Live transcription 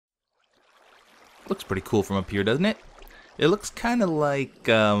Looks pretty cool from up here, doesn't it? It looks kind of like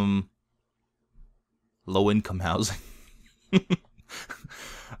low-income housing.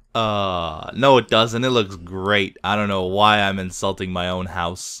 No it doesn't. It looks great. I don't know why I'm insulting my own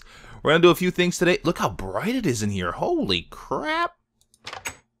house. We're gonna do a few things today. Look how bright it is in here. Holy crap.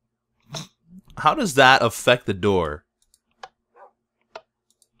 How does that affect the door?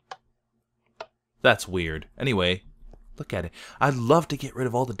 That's weird. Anyway, look at it. I'd love to get rid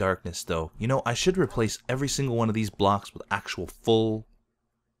of all the darkness, though. You know, I should replace every single one of these blocks with actual full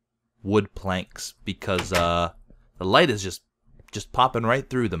wood planks, because the light is just popping right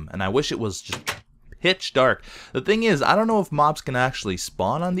through them, and I wish it was just pitch dark. The thing is, I don't know if mobs can actually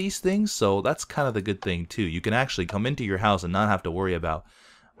spawn on these things, so that's kind of the good thing, too. You can actually come into your house and not have to worry about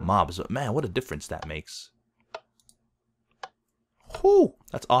mobs, but man, what a difference that makes. Whew,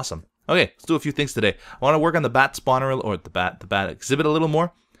 that's awesome. Okay, let's do a few things today. I want to work on the bat spawner, or the bat exhibit a little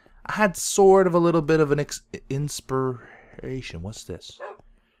more. I had sort of a little bit of an inspiration. What's this?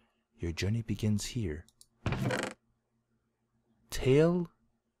 Your journey begins here. Tale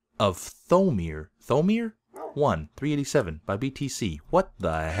of Thomir. Thomir? 1, 387 by BTC. What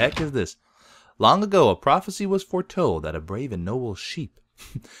the heck is this? Long ago, a prophecy was foretold that a brave and noble sheep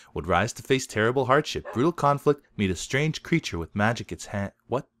would rise to face terrible hardship, brutal conflict, meet a strange creature with magic its hand.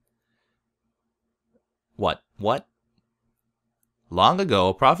 What? What? Long ago,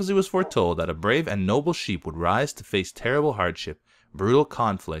 a prophecy was foretold that a brave and noble sheep would rise to face terrible hardship, brutal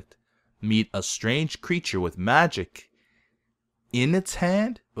conflict, meet a strange creature with magic in its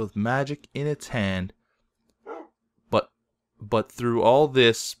hand, but through all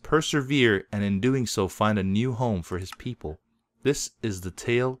this, persevere, and in doing so, find a new home for his people. This is the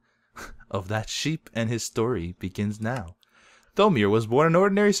tale of that sheep, and his story begins now. Thomir was born in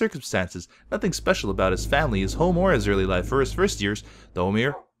ordinary circumstances. Nothing special about his family, his home, or his early life. For his first years,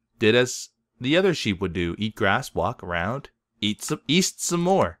 Thomir did as the other sheep would do: eat grass, walk around, eat some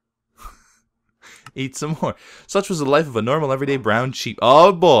more. Eat some more. Such was the life of a normal, everyday brown sheep.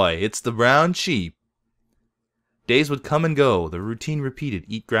 Oh boy, it's the brown sheep. Days would come and go. The routine repeated: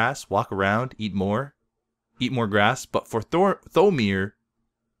 eat grass, walk around, eat more grass. But for Thomir,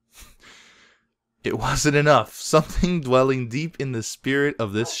 it wasn't enough. Something dwelling deep in the spirit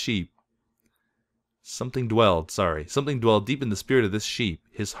of this sheep. Something dwelled deep in the spirit of this sheep.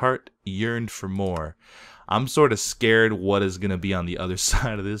 His heart yearned for more. I'm sort of scared what is going to be on the other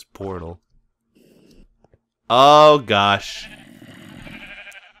side of this portal. Oh, gosh.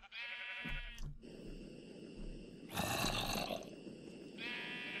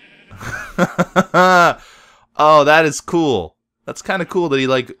 Oh, that is cool. That's kind of cool that he,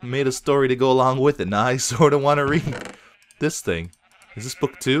 like, made a story to go along with it. Now I sort of want to read this thing. Is this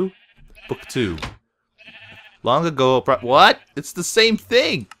book 2? Book 2. Long ago, what? It's the same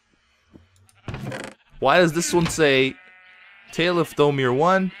thing. Why does this one say Tale of Thomir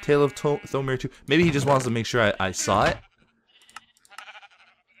 1, Tale of Thomir 2? Maybe he just wants to make sure I saw it.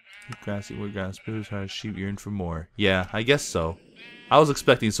 Grassy wood, grass, spirits, hard sheep yearn for more. Yeah, I guess so. I was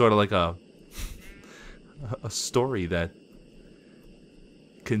expecting sort of like a story that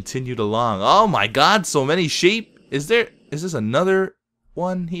continued along. Oh my god, so many sheep! Is this another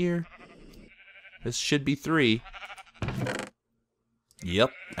one here? This should be 3.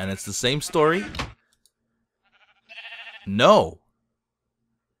 Yep, and it's the same story. No.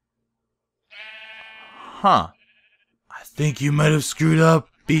 Huh. I think you might have screwed up,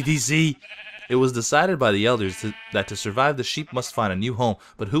 BTC. It was decided by the elders that to survive, the sheep must find a new home.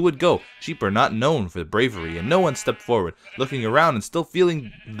 But who would go? Sheep are not known for bravery, and no one stepped forward. Looking around and still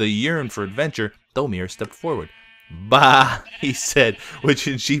feeling the yearn for adventure, Thomir stepped forward. Bah, he said, which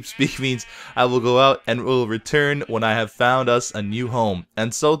in sheep speak means, I will go out and will return when I have found us a new home.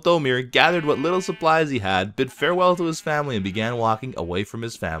 And so Thomir gathered what little supplies he had, bid farewell to his family, and began walking away from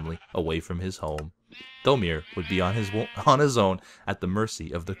his family, away from his home. Thomir would be on his own at the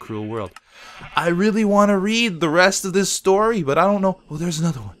mercy of the cruel world. I really want to read the rest of this story, but I don't know. Oh, there's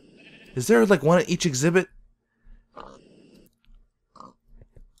another one. Is there like one at each exhibit?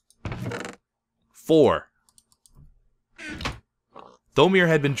 4. Thomir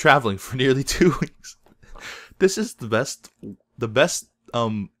had been traveling for nearly 2 weeks. This is the best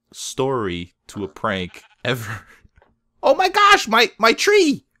story to a prank ever. Oh my gosh, my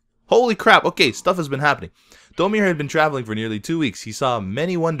tree! Holy crap, okay, stuff has been happening. Thomir had been traveling for nearly 2 weeks. He saw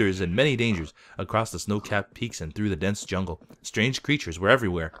many wonders and many dangers across the snow-capped peaks and through the dense jungle. Strange creatures were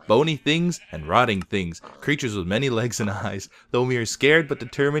everywhere, bony things and rotting things, creatures with many legs and eyes. Thomir, scared but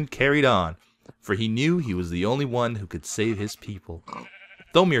determined, carried on, for he knew he was the only one who could save his people.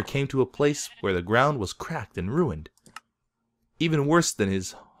 Thomir came to a place where the ground was cracked and ruined. Even worse than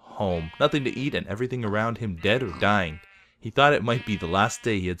his home, nothing to eat, and everything around him dead or dying. He thought it might be the last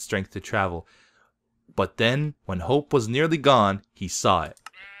day he had strength to travel. But then, when hope was nearly gone, he saw it.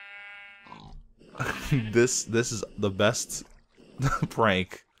 This is the best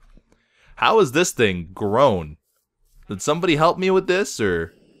prank. How is this thing grown? Did somebody help me with this,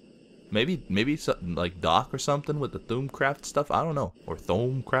 or maybe something like Doc or something with the Thumcraft stuff? I don't know. Or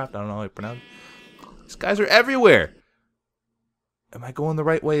Thomcraft, I don't know how you pronounce it. These guys are everywhere. Am I going the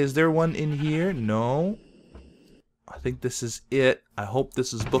right way? Is there one in here? No. I think this is it. I hope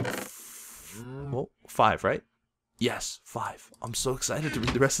this is book 5, right? Yes, 5. I'm so excited to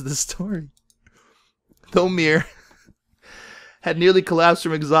read the rest of this story. Thomir had nearly collapsed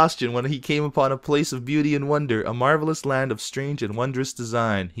from exhaustion when he came upon a place of beauty and wonder, a marvelous land of strange and wondrous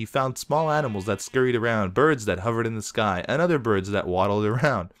design. He found small animals that scurried around, birds that hovered in the sky, and other birds that waddled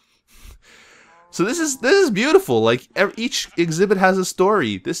around. So this is beautiful. Like each exhibit has a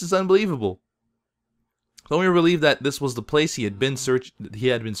story. This is unbelievable. Thomir believed that this was the place he had been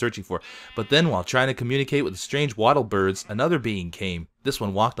searching for. But then, while trying to communicate with the strange wattle birds, another being came. This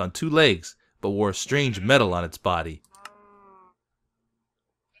one walked on 2 legs, but wore a strange metal on its body.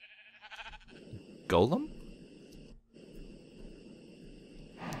 Golem?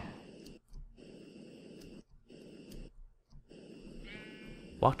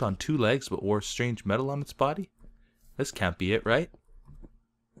 Walked on 2 legs, but wore strange metal on its body? This can't be it, right?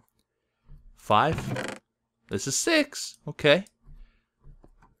 5? This is 6. Okay.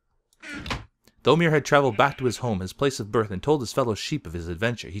 Thomir had traveled back to his home, his place of birth, and told his fellow sheep of his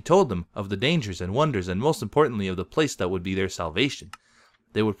adventure. He told them of the dangers and wonders, and most importantly of the place that would be their salvation.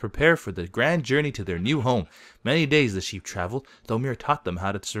 They would prepare for the grand journey to their new home. Many days the sheep traveled. Thomir taught them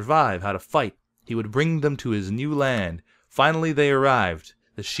how to survive, how to fight. He would bring them to his new land. Finally they arrived.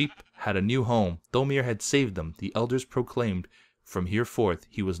 The sheep had a new home. Thomir had saved them. The elders proclaimed, from here forth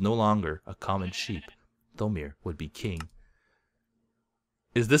he was no longer a common sheep. Thomir would be king.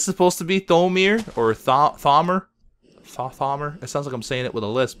 Is this supposed to be Thomir or Thomir? Thomir? It sounds like I'm saying it with a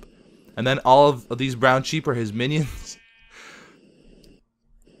lisp. And then all of these brown sheep are his minions.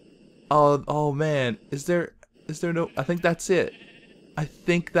 Oh man, is there no? I think that's it. I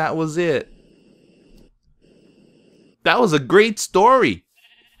think that was it. That was a great story.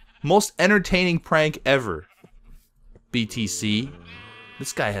 Most entertaining prank ever. BTC.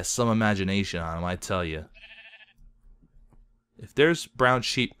 This guy has some imagination on him, I tell you. If there's brown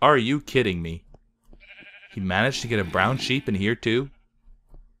sheep, are you kidding me? He managed to get a brown sheep in here too?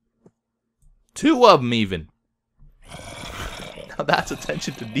 2 of them even. Now that's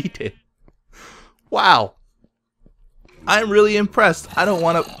attention to detail. Wow. I'm really impressed. I don't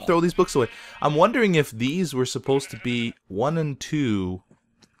want to throw these books away. I'm wondering if these were supposed to be 1 and 2.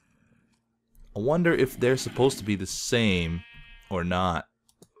 I wonder if they're supposed to be the same or not.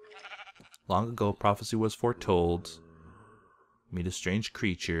 Long ago, prophecy was foretold. Meet a strange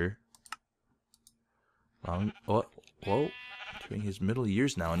creature. Whoa. During his middle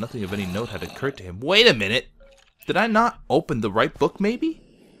years now, and nothing of any note had occurred to him. Wait a minute! Did I not open the right book, maybe?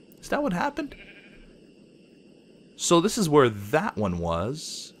 Is that what happened? So this is where that one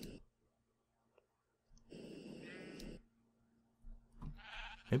was.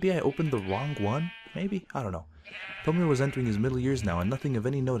 Maybe I opened the wrong one? Maybe? I don't know. Thomir was entering his middle years now, and nothing of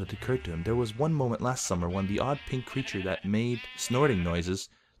any note had occurred to him. There was one moment last summer when the odd pink creature that made snorting noises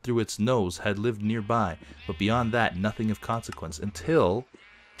through its nose had lived nearby, but beyond that, nothing of consequence, until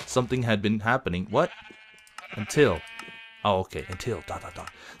something had been happening. What? Until. Oh, okay. Until. ...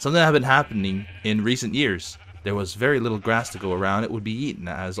 Something had been happening in recent years. There was very little grass to go around. It would be eaten,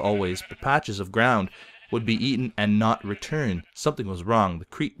 as always, but patches of ground would be eaten and not returned. Something was wrong.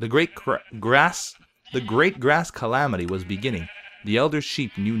 The great grass calamity was beginning. The elder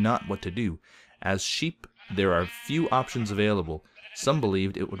sheep knew not what to do. As sheep, there are few options available. Some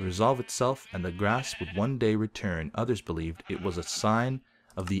believed it would resolve itself and the grass would one day return. Others believed it was a sign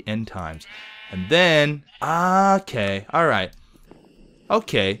of the end times. And then, okay, alright.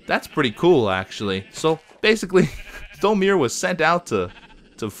 Okay, that's pretty cool, actually. So, basically, Thomir was sent out to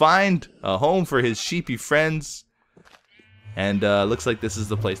find a home for his sheepy friends. And looks like this is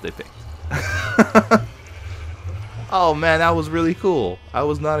the place they picked. Oh man, that was really cool. I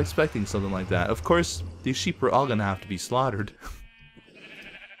was not expecting something like that. Of course, these sheep were all gonna have to be slaughtered.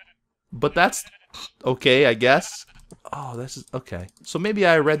 But that's okay, I guess. Oh, this is okay. So maybe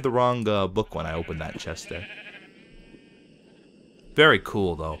I read the wrong book when I opened that chest there. Very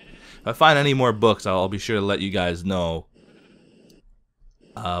cool, though. If I find any more books, I'll be sure to let you guys know.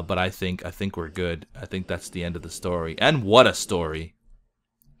 But I think we're good. I think that's the end of the story. And what a story!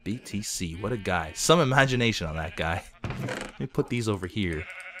 BTC, what a guy. Some imagination on that guy. Let me put these over here.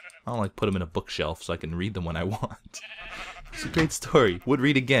 I don't like put them in a bookshelf so I can read them when I want. It's a great story. Would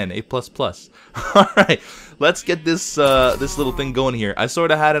read again. A++. Alright, let's get this this little thing going here. I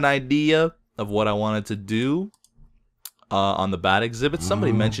sort of had an idea of what I wanted to do on the bat exhibit.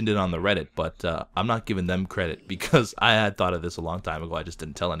 Somebody mentioned it on the Reddit, but I'm not giving them credit because I had thought of this a long time ago. I just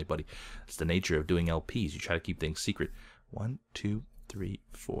didn't tell anybody. It's the nature of doing LPs. You try to keep things secret. 1, 2, 3,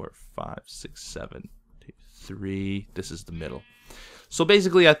 4, 5, 6, 7, 2, 3. This is the middle. So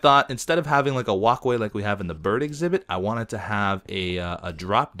basically, I thought instead of having like a walkway like we have in the bird exhibit, I wanted to have a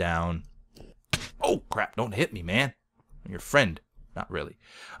drop down. Oh crap! Don't hit me, man. I'm your friend. Not really.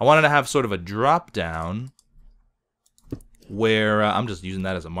 I wanted to have sort of a drop down where I'm just using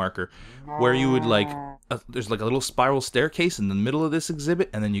that as a marker, where you would like there's like a little spiral staircase in the middle of this exhibit,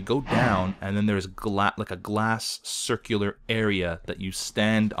 and then you go down, and then there's like a glass circular area that you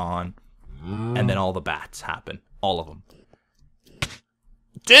stand on, and then all the bats happen, all of them.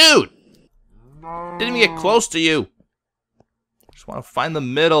 Dude! Didn't even get close to you. Just want to find the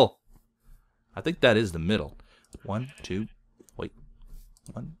middle. I think that is the middle. 1, 2, wait.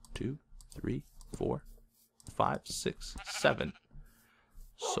 1, 2, 3, 4, 5, 6, 7.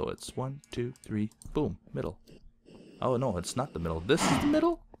 So it's 1, 2, 3, boom, middle. Oh no, it's not the middle. This is the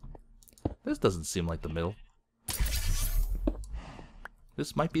middle? This doesn't seem like the middle.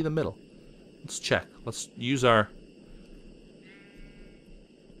 This might be the middle. Let's check. Let's use our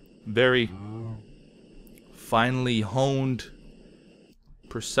very finely honed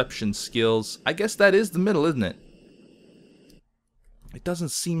perception skills. I guess that is the middle, isn't it? It doesn't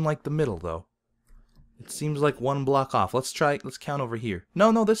seem like the middle, though. It seems like one block off. Let's try. Let's count over here.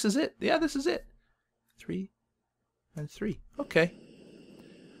 No, this is it. Yeah, this is it. 3 and 3. Okay.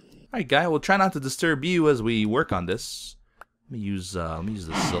 Alright, guy. We'll try not to disturb you as we work on this. Let me use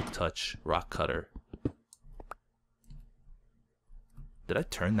the Silk Touch rock cutter. Did I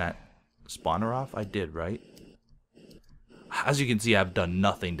turn that spawner off? I did, right? As you can see, I've done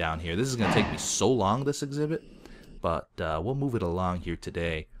nothing down here. This is going to take me so long, this exhibit. But we'll move it along here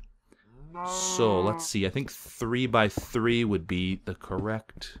today. So, let's see. I think 3 by 3 would be the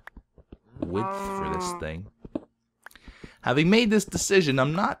correct width for this thing. Having made this decision,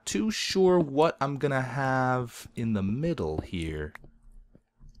 I'm not too sure what I'm going to have in the middle here.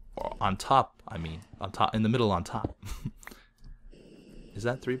 Or on top, I mean. On top, in the middle on top. Is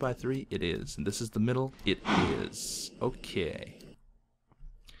that 3 by 3? It is. And this is the middle? It is. Okay.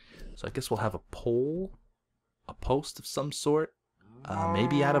 So I guess we'll have a pole. A post of some sort.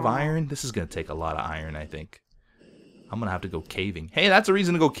 Maybe out of iron. This is going to take a lot of iron, I think. I'm going to have to go caving. Hey, that's a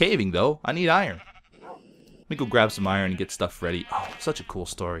reason to go caving, though. I need iron. Let me go grab some iron and get stuff ready. Oh, such a cool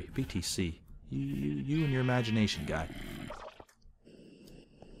story. BTC. You and your imagination, guy.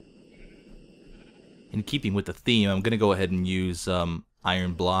 In keeping with the theme, I'm going to go ahead and use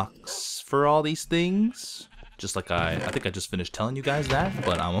iron blocks for all these things. Just like I think I just finished telling you guys that,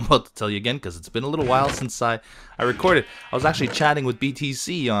 but I'm about to tell you again because it's been a little while since I recorded. I was actually chatting with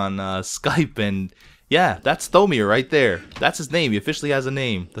BTC on Skype, and yeah, that's Thomir right there. That's his name. He officially has a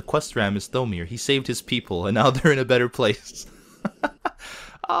name. The quest ram is Thomir. He saved his people, and now they're in a better place.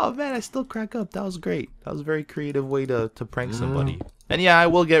 Oh man, I still crack up. That was great. That was a very creative way to prank somebody. And yeah, I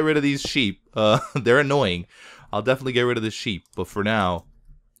will get rid of these sheep. They're annoying. I'll definitely get rid of the sheep, but for now,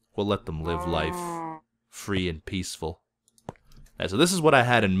 we'll let them live life. Free and peaceful. Right, so this is what I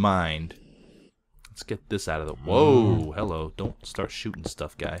had in mind. Let's get this out of the... Whoa, hello. Don't start shooting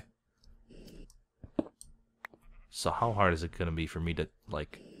stuff, guy. So how hard is it going to be for me to,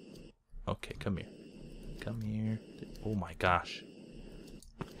 like... Okay, come here. Come here. Oh my gosh.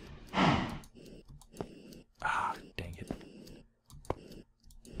 Ah, dang it.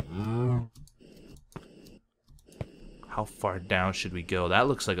 How far down should we go? That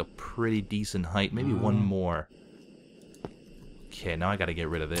looks like a pretty decent height. Maybe one more. Okay, now I gotta get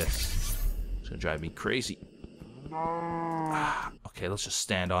rid of this. It's gonna drive me crazy. Okay, let's just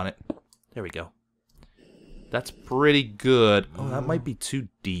stand on it. There we go. That's pretty good. Oh, that might be too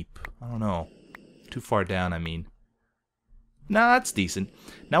deep. I don't know. Too far down, I mean. Nah, that's decent.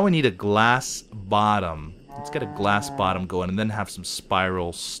 Now we need a glass bottom. Let's get a glass bottom going and then have some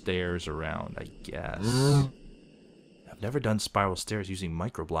spiral stairs around, I guess. I've never done spiral stairs using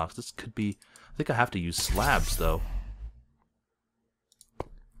microblocks. This could be... I think I have to use slabs, though.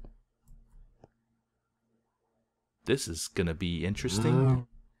 This is gonna be interesting,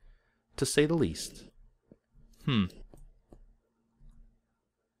 to say the least.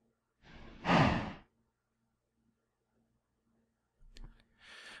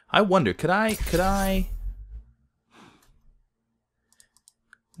 I wonder, could I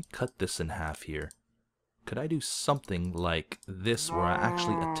cut this in half here? Could I do something like this where I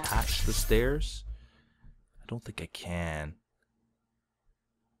actually attach attach the stairs? I don't think I can.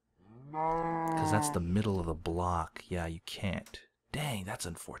 Because that's the middle of the block. Yeah, you can't. Dang, that's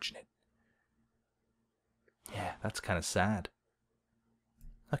unfortunate. Yeah, that's kind of sad.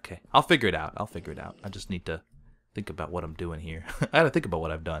 Okay, I'll figure it out. I'll figure it out. I just need to think about what I'm doing here. I gotta think about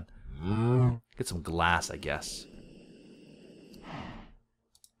what I've done. Get some glass, I guess.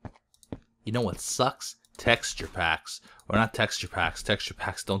 You know what sucks? Texture packs. Or not texture packs. Texture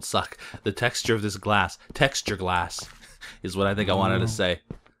packs don't suck. The texture of this glass. Texture glass is what I think I wanted to say.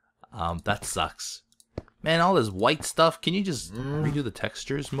 That sucks. Man, all this white stuff. Can you just redo the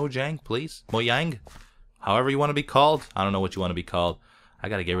textures, Mojang, please? Mojang? However you want to be called. I don't know what you want to be called. I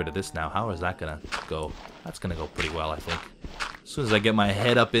gotta get rid of this now. How is that gonna go? That's gonna go pretty well, I think. As soon as I get my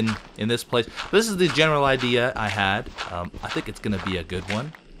head up in this place. This is the general idea I had. I think it's gonna be a good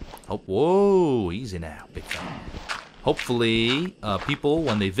one. Oh, whoa, easy now, big fan. Hopefully, people,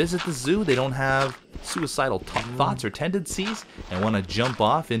 when they visit the zoo, they don't have suicidal thoughts or tendencies and want to jump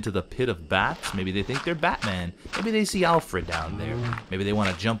off into the pit of bats. Maybe they think they're Batman. Maybe they see Alfred down there. Maybe they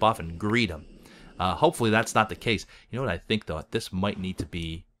want to jump off and greet him. Hopefully that's not the case. You know what I think, though? This might need to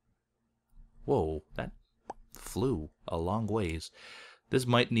be... Whoa, that flew a long ways. This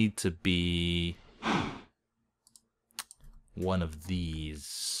might need to be one of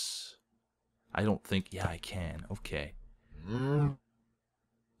these. I don't think... Yeah, I can. Okay.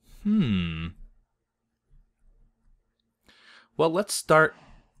 Well, let's start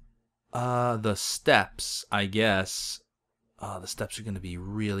the steps, I guess. The steps are going to be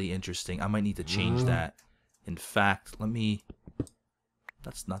really interesting. I might need to change that. In fact, let me...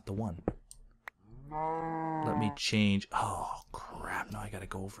 That's not the one. Let me change... Oh, crap. Now I got to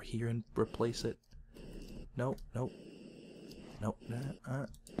go over here and replace it. Nope, nope. Nope.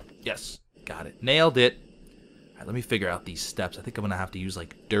 Yes, got it. Nailed it. All right, let me figure out these steps. I think I'm going to have to use,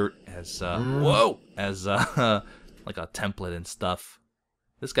 like, dirt as... Whoa! As, like a template and stuff.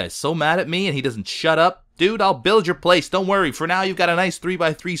 This guy's so mad at me and he doesn't shut up. Dude, I'll build your place. Don't worry. For now, you've got a nice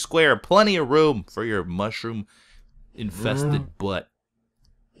 3x3 square. Plenty of room for your mushroom-infested butt.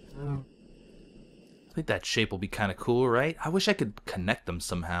 I think that shape will be kind of cool, right? I wish I could connect them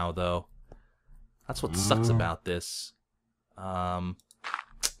somehow, though. That's what sucks about this. Maybe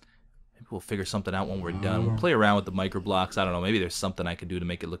we'll figure something out when we're done. We'll play around with the microblocks. I don't know. Maybe there's something I can do to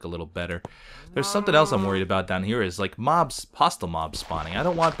make it look a little better. There's something else I'm worried about down here is like hostile mobs spawning. I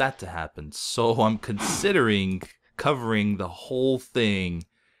don't want that to happen. So I'm considering covering the whole thing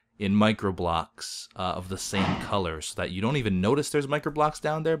in microblocks of the same color so that you don't even notice there's microblocks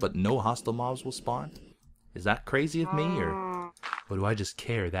down there, but no hostile mobs will spawn. Is that crazy of me, or do I just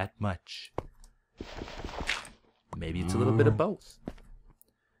care that much? Maybe it's a little bit of both.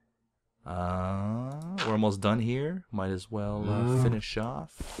 We're almost done here. Might as well finish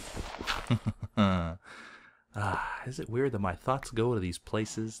off. Is it weird that my thoughts go to these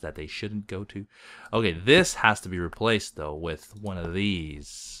places that they shouldn't go to? Okay, this has to be replaced, though, with one of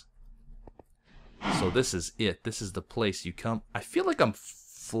these. So this is it. This is the place you come. I feel like I'm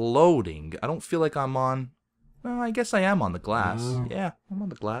floating. I don't feel like I'm on... Well, I guess I am on the glass. Yeah, I'm on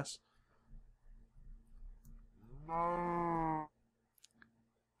the glass.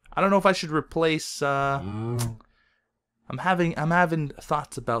 I don't know if I should replace, I'm having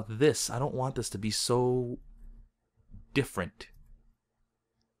thoughts about this. I don't want this to be so different.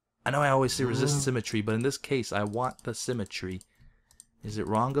 I know I always say resist symmetry, but in this case, I want the symmetry. Is it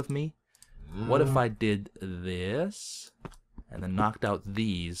wrong of me? What if I did this, and then knocked out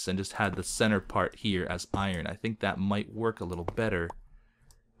these, and just had the center part here as iron? I think that might work a little better.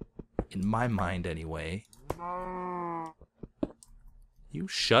 In my mind, anyway. You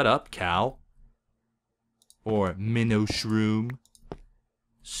shut up, Cal. Or Minnow Shroom.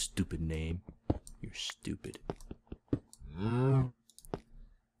 Stupid name. You're stupid.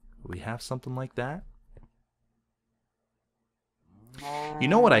 We have something like that? You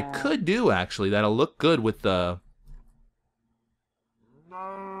know what I could do, actually, that'll look good with the...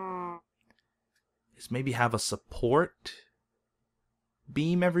 is maybe have a support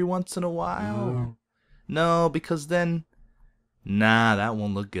beam every once in a while? No, because then... Nah, that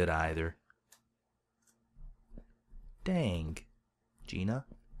won't look good either. Dang. Gina?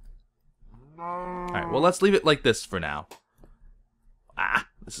 Alright, well, let's leave it like this for now.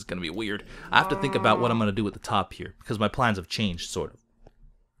 This is going to be weird. I have to think about what I'm going to do at the top here, because my plans have changed, sort of.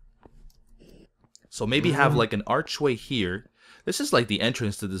 So maybe have like an archway here. This is like the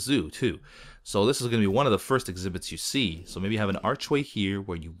entrance to the zoo, too. So this is going to be one of the first exhibits you see. So maybe have an archway here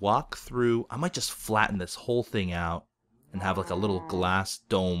where you walk through. I might just flatten this whole thing out and have like a little glass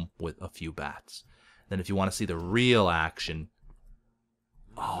dome with a few bats. Then if you want to see the real action,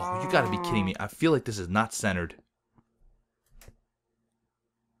 Oh, you gotta be kidding me. I feel like this is not centered.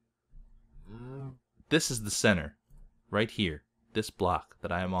 This is the center. Right here. This block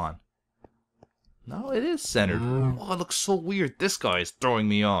that I am on. No, it is centered. Oh, it looks so weird. This guy is throwing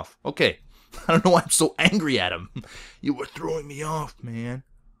me off. Okay. I don't know why I'm so angry at him. You were throwing me off, man.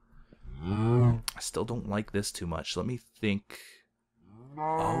 I still don't like this too much. Let me think.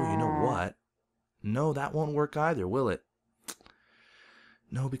 Oh, you know what? No, that won't work either, will it?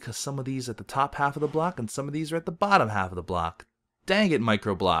 No, because some of these are at the top half of the block and some of these are at the bottom half of the block. Dang it,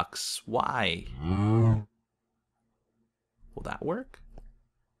 micro blocks. Why? Will that work?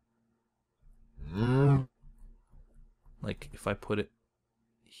 Like, if I put it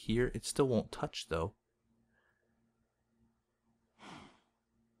here, it still won't touch, though.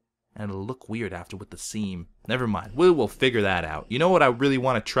 And it'll look weird after with the seam. Never mind. We will figure that out. You know what I really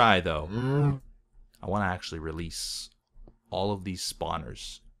want to try, though? I want to actually release all of these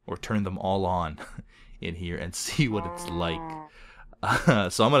spawners. Or turn them all on in here and see what it's like.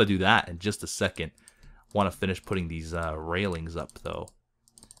 So I'm going to do that in just a second. I want to finish putting these railings up, though.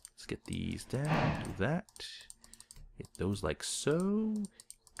 Let's get these down. Do that. Hit those like so.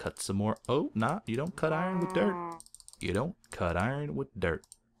 Cut some more. Oh, nah. You don't cut iron with dirt. You don't cut iron with dirt.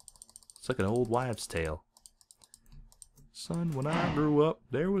 It's like an old wives' tale. Son, when I grew up,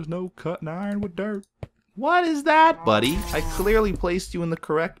 there was no cutting iron with dirt. What is that, buddy? I clearly placed you in the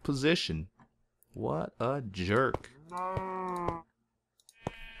correct position. What a jerk. I've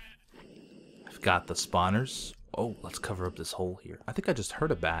got the spawners. Oh, let's cover up this hole here. I think I just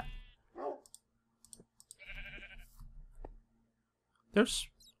heard a bat. There's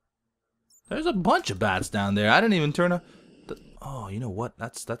a bunch of bats down there. I didn't even turn a... Oh, you know what?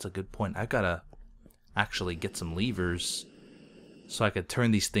 That's a good point. I gotta actually get some levers so I could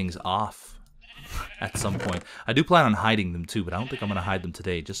turn these things off at some point. I do plan on hiding them too, but I don't think I'm gonna hide them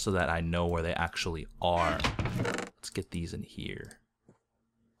today, just so that I know where they actually are. Let's get these in here.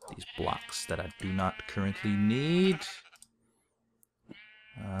 These blocks that I do not currently need.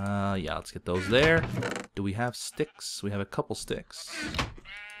 Yeah, let's get those there. Do we have sticks? We have a couple sticks.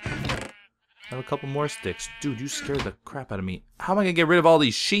 I have a couple more sticks. Dude, you scared the crap out of me. How am I gonna get rid of all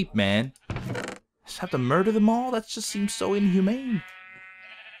these sheep, man? Just have to murder them all? That just seems so inhumane.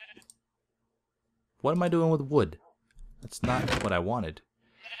 What am I doing with wood? That's not what I wanted.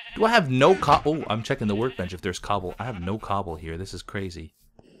 Do I have no cobble? Oh, I'm checking the workbench if there's cobble. I have no cobble here. This is crazy.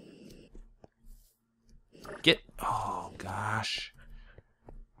 Get... Oh, gosh.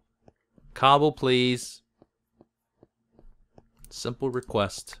 Cobble, please. Simple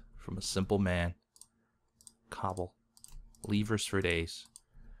request from a simple man. Cobble. Levers for days.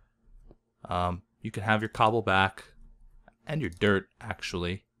 You can have your cobble back. And your dirt,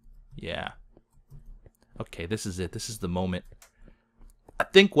 actually. Yeah. Okay, this is it. This is the moment. I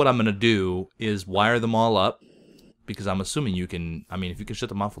think what I'm going to do is wire them all up. Because I'm assuming you can... I mean, if you can shut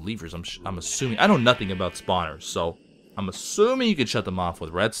them off with levers, I'm assuming... I know nothing about spawners, so... I'm assuming you can shut them off with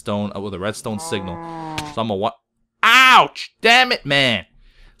redstone... with a redstone signal. So I'm going to... Ouch! Damn it, man!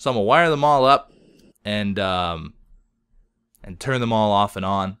 So I'm going to wire them all up. And turn them all off and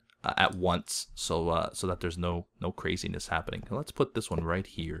on at once. So that there's no craziness happening. Now let's put this one right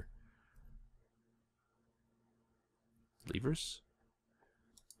here. Levers?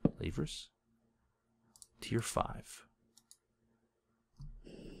 Levers? Tier 5.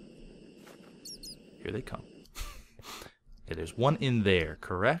 Here they come. Okay, there's one in there,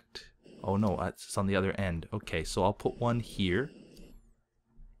 correct? Oh no, it's on the other end. Okay, so I'll put one here.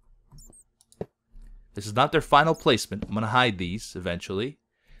 This is not their final placement. I'm going to hide these eventually.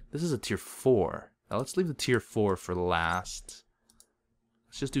 This is a tier 4. Now let's leave the tier 4 for last.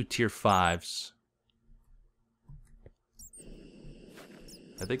 Let's just do tier 5s.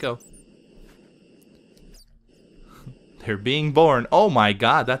 There they go. They're being born. Oh my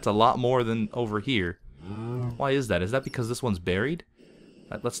god, that's a lot more than over here. Why is that? Is that because this one's buried?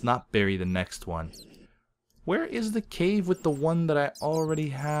 Let's not bury the next one. Where is the cave with the one that I already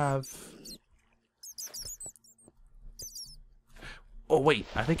have? Oh wait,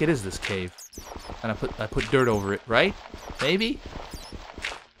 I think it is this cave. And I put dirt over it, right? Maybe?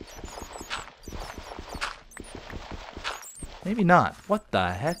 Maybe not. What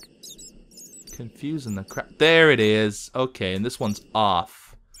the heck? Confusing the crap. There it is. Okay, and this one's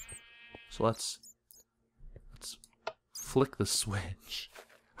off. So let's flick the switch.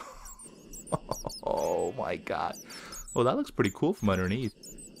 Oh my god. Oh, that looks pretty cool from underneath.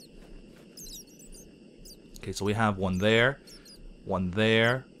 Okay, so we have one there,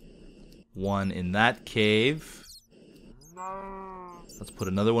 one in that cave. Let's put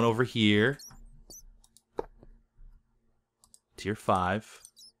another one over here. Tier 5.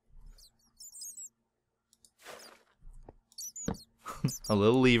 A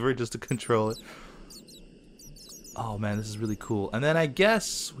little lever just to control it. Oh man, this is really cool. And then I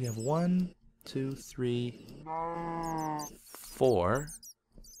guess we have 1, 2, 3, 4.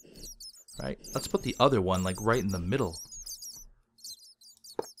 Right? Let's put the other one like right in the middle.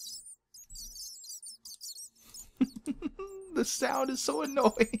 The sound is so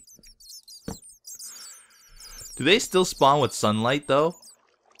annoying. Do they still spawn with sunlight though?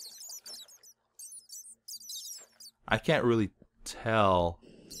 I can't really tell.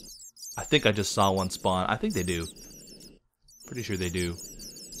 I think I just saw one spawn. I think they do. Pretty sure they do.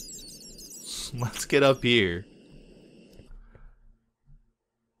 Let's get up here.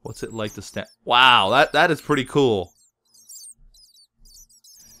 What's it like to stand? Wow, that is pretty cool.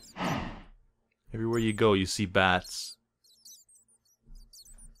 Everywhere you go, you see bats.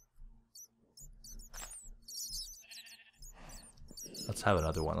 Let's have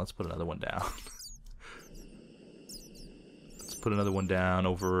another one. Let's put another one down. Let's put another one down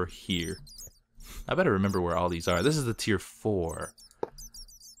over here. I better remember where all these are. This is the tier 4.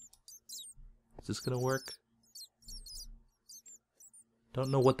 Is this gonna work? Don't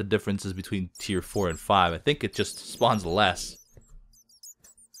know what the difference is between tier 4 and 5. I think it just spawns less.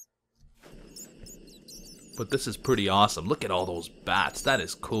 But this is pretty awesome. Look at all those bats. That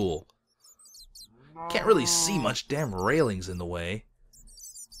is cool. Can't really see much. Damn railings in the way.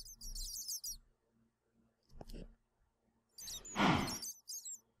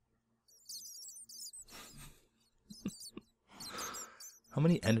 How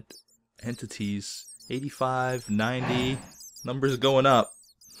many entities? 85, 90. Numbers going up.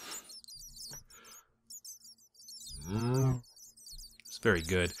 It's very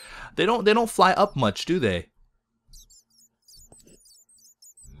good. They don't fly up much, do they?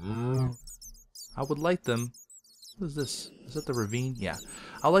 I would like them. What is this? Is that the ravine? Yeah.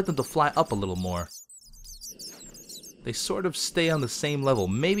 I'd like them to fly up a little more. They sort of stay on the same level.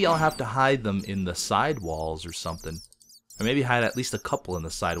 Maybe I'll have to hide them in the side walls or something. Or maybe hide at least a couple in the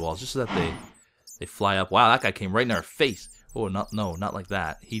side walls just so that they fly up. Wow, that guy came right in our face. Oh, no, not like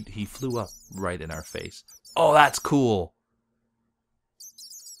that. He flew up right in our face. Oh, that's cool.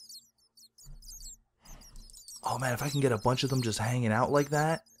 Oh man, if I can get a bunch of them just hanging out like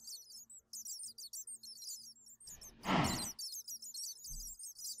that.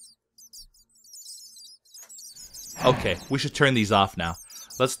 Okay, we should turn these off now.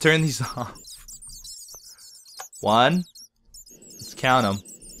 Let's turn these off. 1. Let's count them.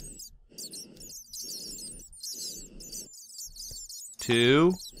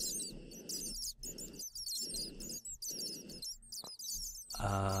 2.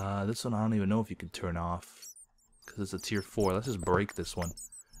 This one I don't even know if you can turn off because it's a tier 4. Let's just break this one.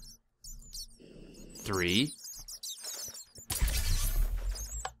 3.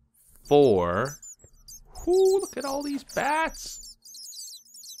 4. Whoo, look at all these bats.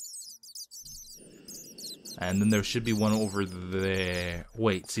 And then there should be one over there.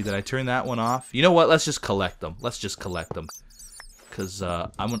 Wait, see, did I turn that one off? You know what? Let's just collect them. Let's just collect them. Because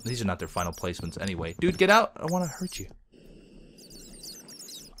these are not their final placements anyway. Dude, get out. I don't want to hurt you.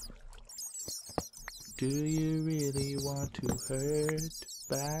 Do you really want to hurt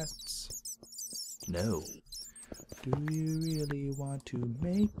bats? No. Do you really want to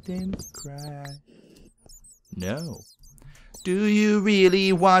make them cry? No. Do you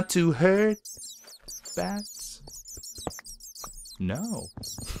really want to hurt bats? No.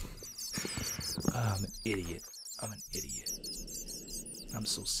 I'm an idiot. I'm an idiot. I'm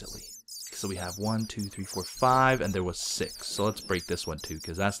so silly. So we have 1, 2, 3, 4, 5, and there was 6. So let's break this one too,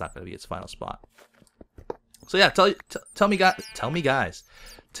 because that's not going to be its final spot. So yeah, tell me guys.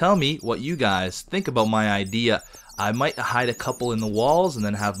 Tell me what you guys think about my idea. I might hide a couple in the walls and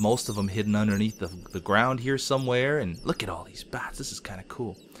then have most of them hidden underneath the ground here somewhere. And look at all these bats. This is kind of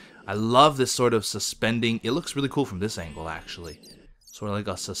cool. I love this sort of suspending. It looks really cool from this angle, actually. Sort of like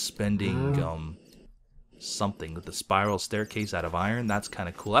a suspending something with the spiral staircase out of iron. That's kind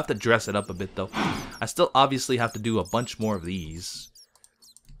of cool. I have to dress it up a bit, though. I still obviously have to do a bunch more of these.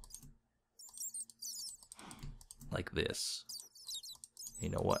 Like this. You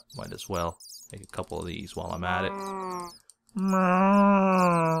know what? Might as well make a couple of these while I'm at it.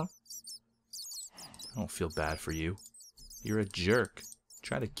 I don't feel bad for you. You're a jerk.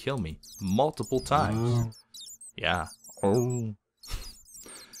 Try to kill me multiple times. Yeah. Oh.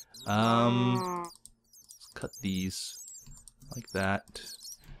 Let's cut these like that.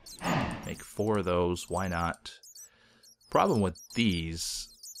 Make 4 of those. Why not? Problem with these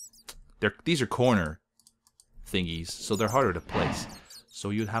are corner thingies, so they're harder to place. So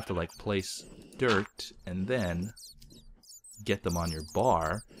you'd have to like place dirt and then get them on your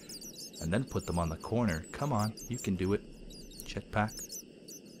bar and then put them on the corner. Come on, you can do it. Jetpack.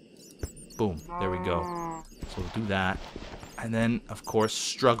 Boom. There we go. So we'll do that. And then, of course,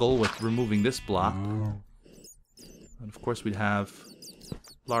 struggle with removing this block. And of course, we'd have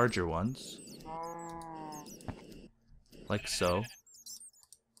larger ones. Like so.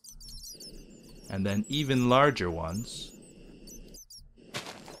 And then even larger ones.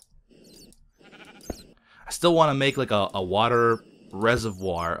 I still want to make like a water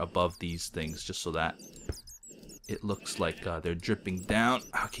reservoir above these things, just so that it looks like they're dripping down.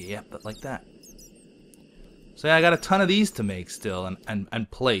 Okay, yep, yeah, like that. So yeah, I got a ton of these to make still,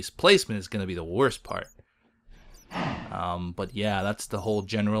 and placement is gonna be the worst part. But yeah, that's the whole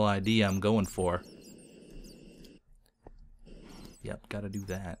general idea I'm going for. Yep, gotta do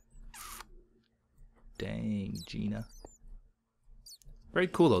that. Dang, Gina. Very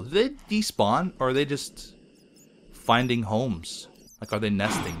cool though. Do they despawn, or are they just finding homes? Like, are they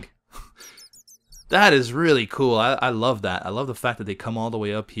nesting? That is really cool. I love that. I love the fact that they come all the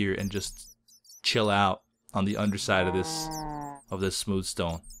way up here and just chill out on the underside of this smooth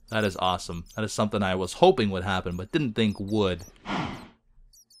stone. That is awesome. That is something I was hoping would happen, but didn't think would.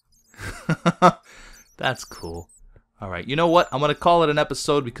 That's cool. Alright, you know what? I'm going to call it an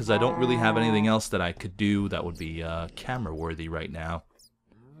episode because I don't really have anything else that I could do that would be camera worthy right now.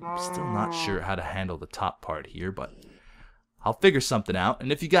 I'm still not sure how to handle the top part here, but I'll figure something out.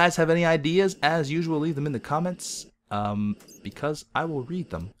 And if you guys have any ideas, as usual, leave them in the comments, because I will read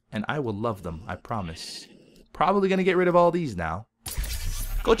them and I will love them, I promise. Probably going to get rid of all these now.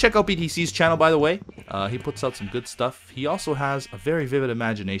 Go check out BTC's channel, by the way. He puts out some good stuff. He also has a very vivid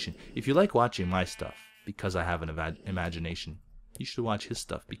imagination. If you like watching my stuff, because I have an imagination, you should watch his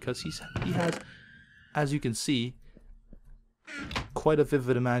stuff, because he has, as you can see, quite a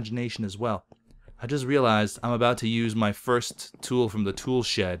vivid imagination as well. I just realized I'm about to use my first tool from the tool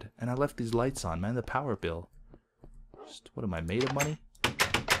shed, and I left these lights on, man. The power bill. What am I, made of money?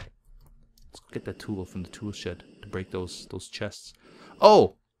 Let's go get that tool from the tool shed to break those chests.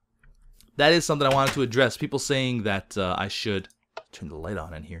 Oh, that is something I wanted to address. People saying that I should turn the light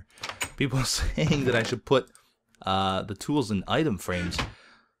on in here. People saying that I should put the tools in item frames.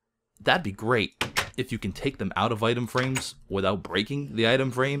 That'd be great if you can take them out of item frames without breaking the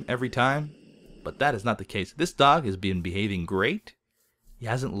item frame every time. But that is not the case. This dog has been behaving great. He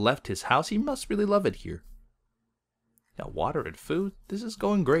hasn't left his house. He must really love it here. Got water and food. This is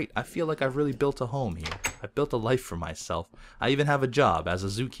going great. I feel like I've really built a home here. I've built a life for myself. I even have a job as a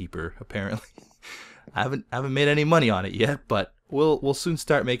zookeeper, apparently. I haven't made any money on it yet, but we'll soon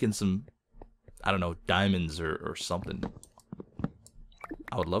start making some, I don't know, diamonds or something.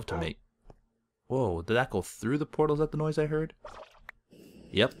 I would love to make. Whoa, did that go through the portal? Is that the noise I heard?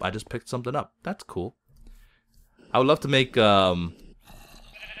 Yep, I just picked something up. That's cool. I would love to make the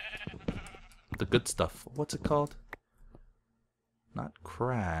good stuff. What's it called? Not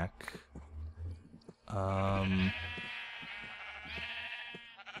crack.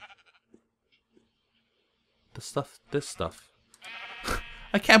 This stuff.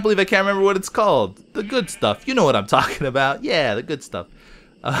 I can't believe I can't remember what it's called. The good stuff. You know what I'm talking about. Yeah, the good stuff.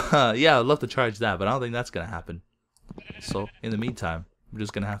 Yeah, I'd love to charge that, but I don't think that's gonna happen. So, in the meantime, we're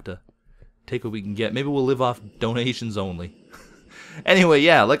just gonna have to take what we can get. Maybe we'll live off donations only. Anyway,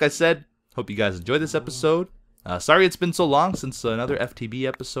 yeah, like I said, hope you guys enjoyed this episode. Sorry it's been so long since another FTB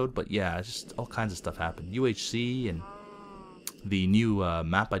episode, but yeah, just all kinds of stuff happened. UHC and the new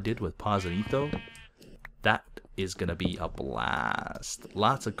map I did with Pazanito. That is gonna be a blast.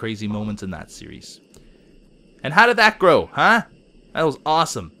 Lots of crazy moments in that series. And how did that grow, huh? That was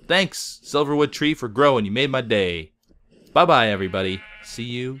awesome. Thanks, Silverwood Tree, for growing. You made my day. Bye-bye, everybody. See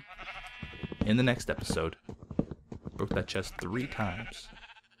you in the next episode. Broke that chest 3 times.